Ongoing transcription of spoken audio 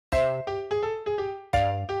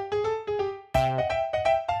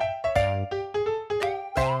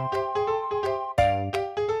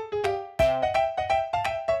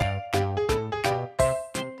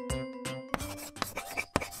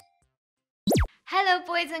Hello,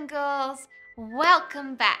 boys and girls.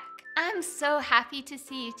 Welcome back. I'm so happy to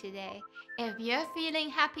see you today. If you're feeling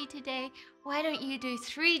happy today, why don't you do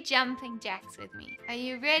 3 jumping jacks with me? Are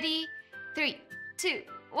you ready? 3, 2,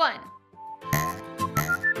 1.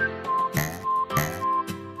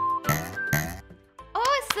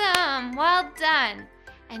 Awesome! Well done.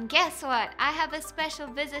 And guess what? I have a special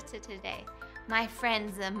visitor today. My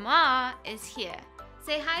friend Zamar is here.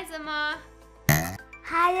 Say hi, Zamar.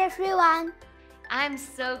 Hi, everyone. I'm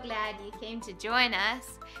so glad you came to join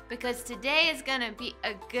us because today is going to be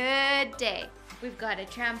a good day. We've got a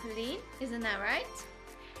trampoline, isn't that right?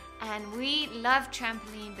 And we love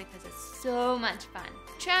trampoline because it's so much fun.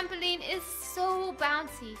 Trampoline is so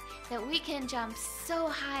bouncy that we can jump so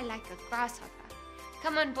high like a grasshopper.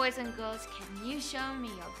 Come on, boys and girls, can you show me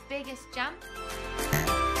your biggest jump?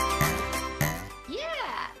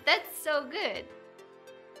 Yeah, that's so good.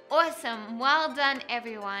 Awesome, well done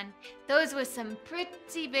everyone. Those were some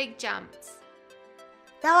pretty big jumps.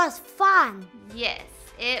 That was fun. Yes,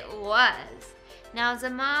 it was. Now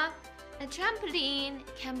Zamar, a trampoline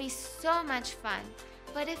can be so much fun,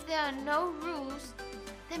 but if there are no rules,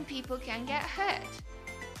 then people can get hurt.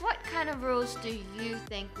 What kind of rules do you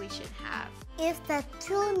think we should have? If there are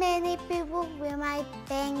too many people, we might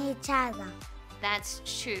bang each other. That's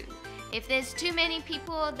true. If there's too many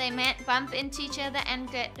people, they might bump into each other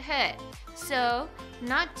and get hurt. So,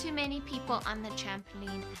 not too many people on the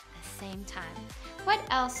trampoline at the same time. What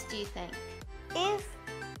else do you think? If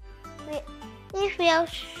we have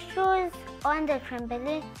shoes on the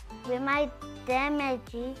trampoline, we might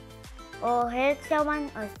damage it or hurt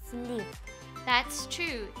someone or slip. That's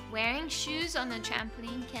true. Wearing shoes on the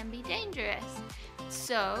trampoline can be dangerous.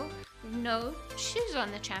 So, no shoes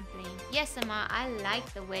on the trampoline. Yes, Amma, I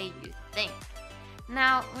like the way you think.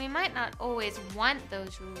 Now, we might not always want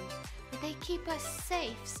those rules, but they keep us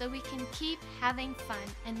safe so we can keep having fun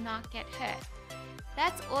and not get hurt.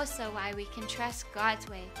 That's also why we can trust God's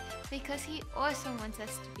way, because He also wants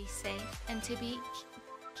us to be safe and to be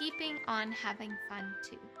keeping on having fun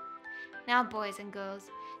too. Now, boys and girls,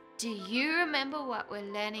 do you remember what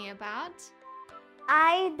we're learning about?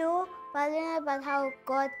 I do, but learn about how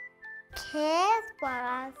God cares for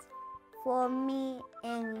us, for me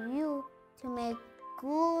and you, to make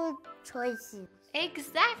good choices.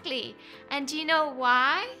 Exactly. And do you know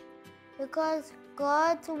why? Because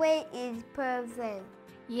God's way is perfect.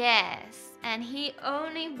 Yes, and He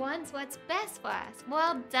only wants what's best for us.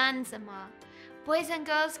 Well done, Zamar. Boys and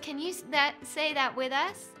girls, can you say that with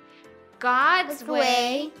us? God's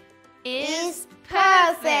way is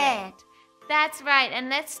perfect. That's right, and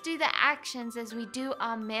let's do the actions as we do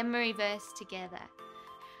our memory verse together.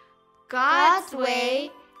 God's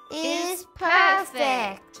way is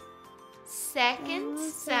perfect. 2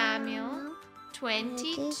 Samuel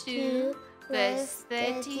 22 verse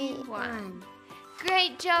 31.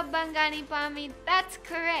 Great job, Bangani Bami. That's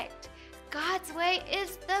correct. God's way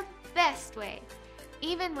is the best way.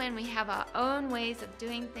 Even when we have our own ways of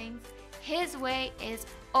doing things, His way is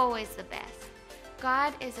always the best.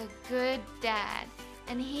 God is a good dad,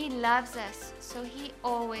 and He loves us, so He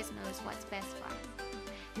always knows what's best for us.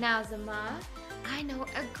 Now, Zamar, I know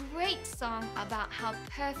a great song about how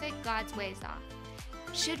perfect God's ways are.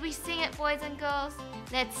 Should we sing it, boys and girls?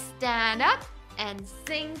 Let's stand up and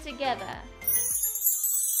sing together.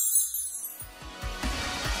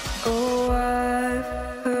 Oh,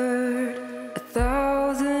 I've heard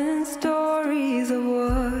 1,000 stories of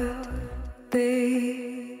what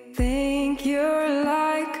they think you're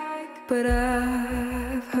like, but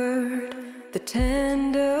I've heard the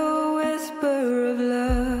tender whisper of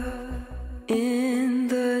love in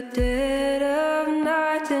the dead of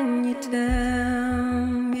night, and you tell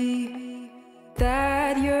me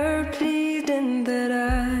that you're pleased and that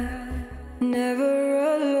I'm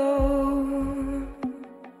never alone.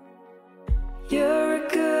 You're a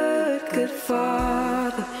good, good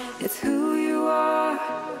father. It's who you are.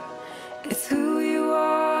 It's who you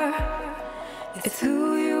are. It's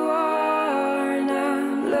who you are, and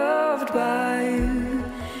I'm loved by you.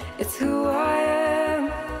 It's who I am.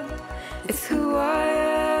 It's who I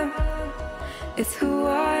am. It's who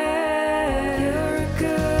I am. You're a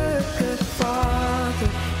good, good father.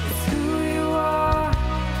 It's who you are.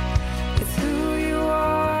 It's who you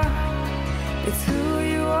are. It's who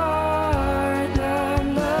you are, and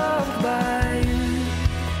I'm loved by you.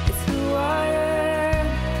 It's who I am.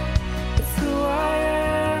 It's who I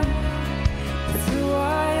am. It's who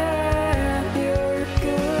I am. You're a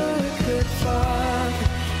good, good father.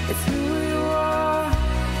 It's who you are.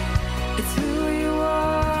 It's who you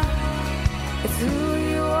are. It's who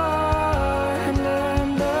you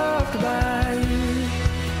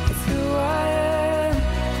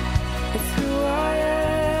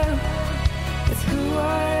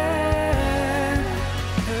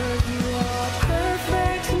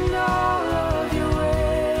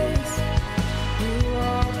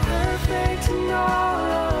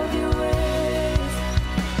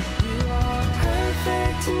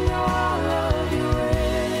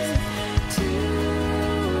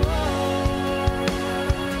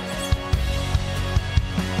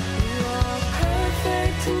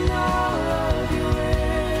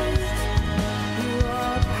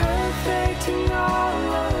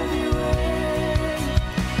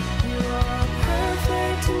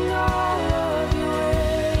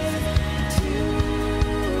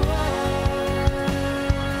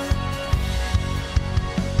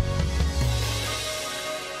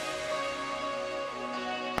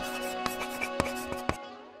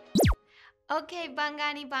Okay,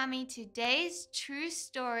 Bangani Bami, today's true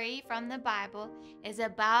story from the Bible is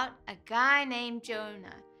about a guy named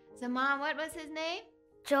Jonah. Zama, what was his name?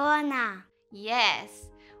 Jonah. Yes.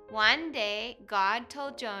 One day, God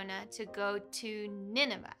told Jonah to go to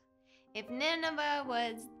Nineveh. If Nineveh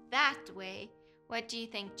was that way, what do you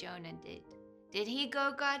think Jonah did? Did he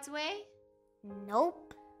go God's way?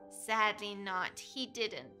 Nope. Sadly not. He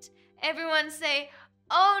didn't. Everyone say,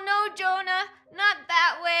 "Oh no, Jonah, not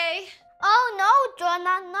that way." Oh no,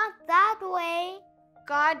 Jonah, not that way.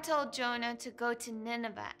 God told Jonah to go to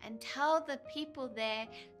Nineveh and tell the people there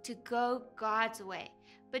to go God's way.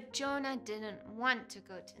 But Jonah didn't want to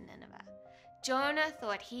go to Nineveh. Jonah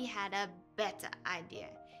thought he had a better idea.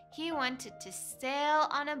 He wanted to sail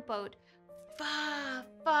on a boat far,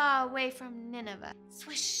 far away from Nineveh.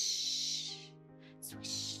 Swish,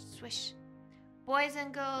 swish, swish. Boys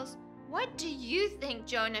and girls, what do you think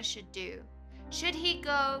Jonah should do? Should he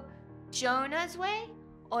go Jonah's way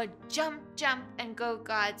or jump, jump and go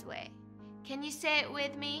God's way? Can you say it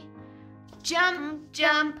with me? Jump,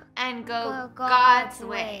 jump and go God's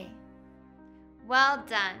way. Well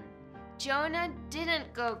done. Jonah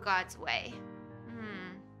didn't go God's way.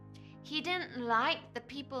 He didn't like the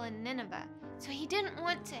people in Nineveh, so he didn't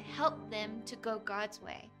want to help them to go God's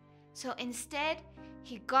way. So instead,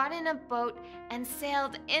 he got in a boat and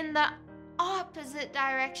sailed in the opposite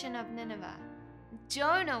direction of Nineveh.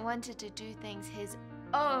 Jonah wanted to do things his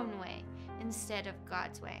own way instead of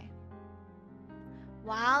God's way.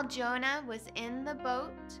 While Jonah was in the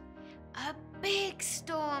boat, a big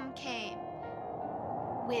storm came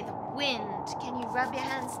with wind. Can you rub your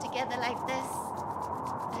hands together like this?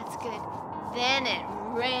 That's good. Then it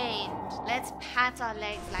rained. Let's pat our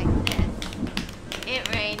legs like this. It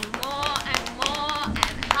rained more and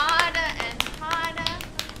harder.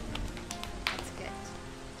 That's good.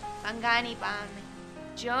 Bangani Bami.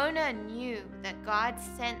 Jonah knew that God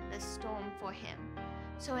sent the storm for him.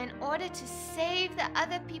 So in order to save the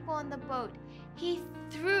other people on the boat, he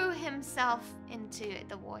threw himself into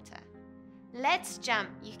the water. Let's jump.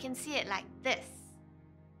 You can see it like this.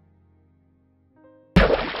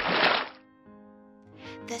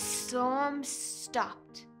 The storm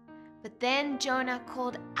stopped. But then Jonah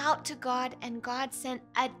called out to God, and God sent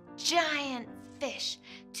a giant fish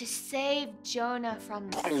to save Jonah from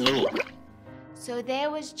the sea. So there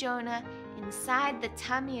was Jonah inside the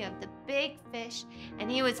tummy of the big fish, and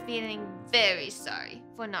he was feeling very sorry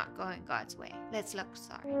for not going God's way. Let's look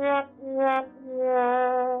sorry.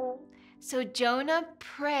 So Jonah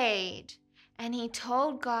prayed, and he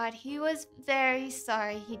told God he was very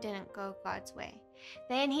sorry he didn't go God's way.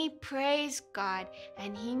 Then he praised God,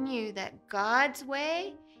 and he knew that God's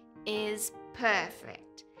way is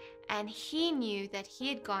perfect, and he knew that he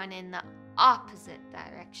had gone in the opposite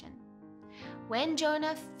direction. When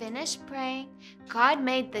Jonah finished praying, God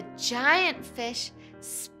made the giant fish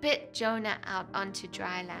spit Jonah out onto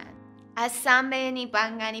dry land. As Sambe ni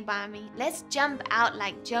Bangani Bami, let's jump out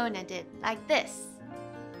like Jonah did, like this.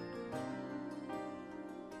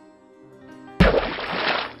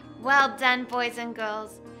 Well done, boys and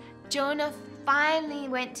girls. Jonah finally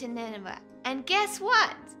went to Nineveh. And guess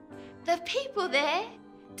what? The people there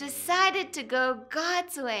decided to go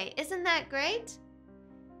God's way. Isn't that great?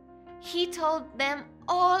 He told them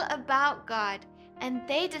all about God, and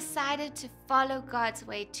they decided to follow God's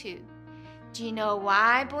way too. Do you know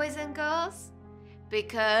why, boys and girls?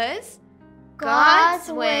 Because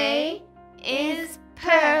God's way is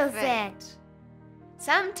perfect.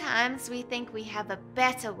 Sometimes we think we have a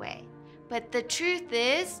better way, but the truth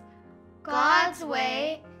is, God's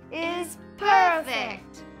way is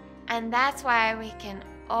perfect. And that's why we can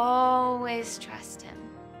always trust Him.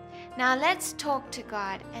 Now let's talk to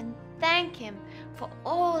God and thank Him for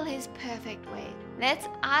all His perfect ways. Let's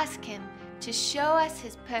ask Him to show us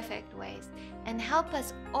His perfect ways and help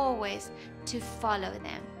us always to follow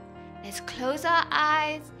them. Let's close our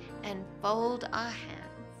eyes and fold our hands.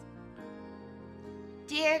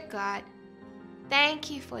 Dear God, thank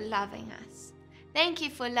you for loving us. Thank you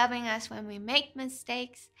for loving us when we make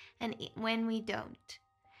mistakes and when we don't.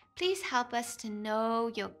 Please help us to know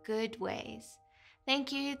your good ways.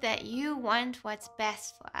 Thank you that you want what's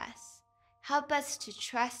best for us. Help us to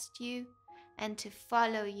trust you and to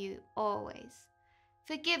follow you always.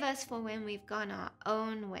 Forgive us for when we've gone our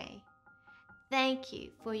own way. Thank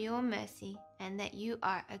you for your mercy and that you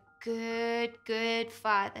are a good, good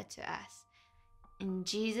Father to us. In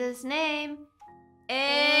Jesus' name,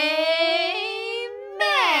 amen.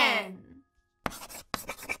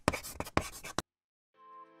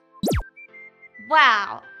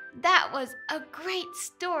 Wow, that was a great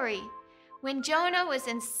story. When Jonah was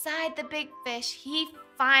inside the big fish, he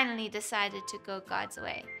finally decided to go God's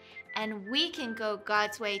way. And we can go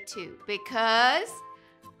God's way too, because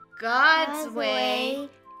God's way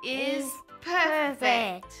is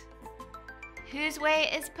perfect. Whose way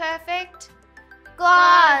is perfect?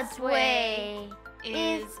 God's way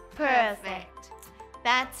is perfect.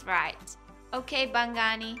 That's right. Okay,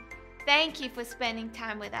 Bangani. Thank you for spending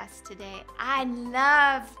time with us today. I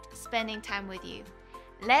loved spending time with you.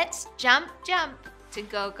 Let's jump to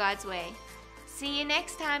go God's way. See you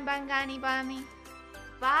next time, Bangani Bami.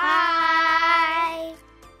 Bye.